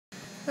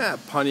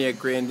At Pontiac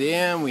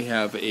Grandam, we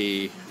have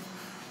a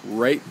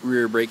right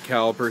rear brake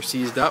caliper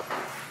seized up.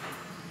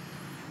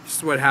 This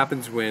is what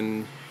happens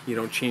when you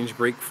don't change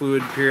brake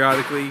fluid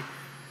periodically.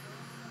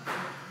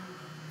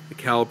 The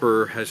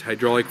caliper has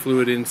hydraulic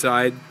fluid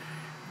inside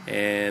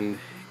and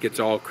gets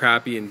all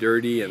crappy and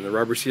dirty, and the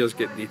rubber seals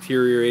get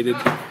deteriorated.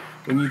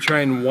 When you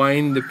try and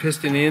wind the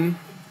piston in,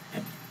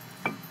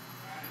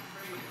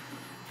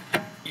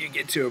 you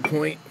get to a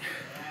point.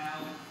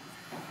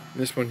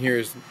 This one here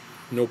is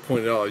no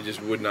point at all, it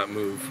just would not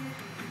move.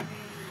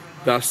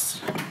 Thus,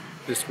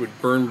 this would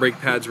burn brake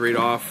pads right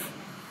off,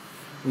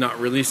 not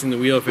releasing the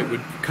wheel. If it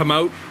would come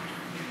out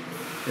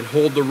and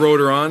hold the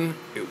rotor on,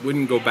 it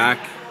wouldn't go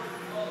back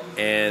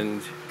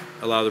and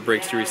allow the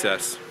brakes to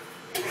recess.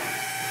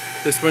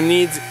 This one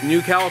needs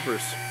new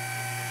calipers.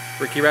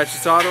 Ricky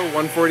Ratchet's Auto,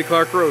 140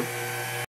 Clark Road.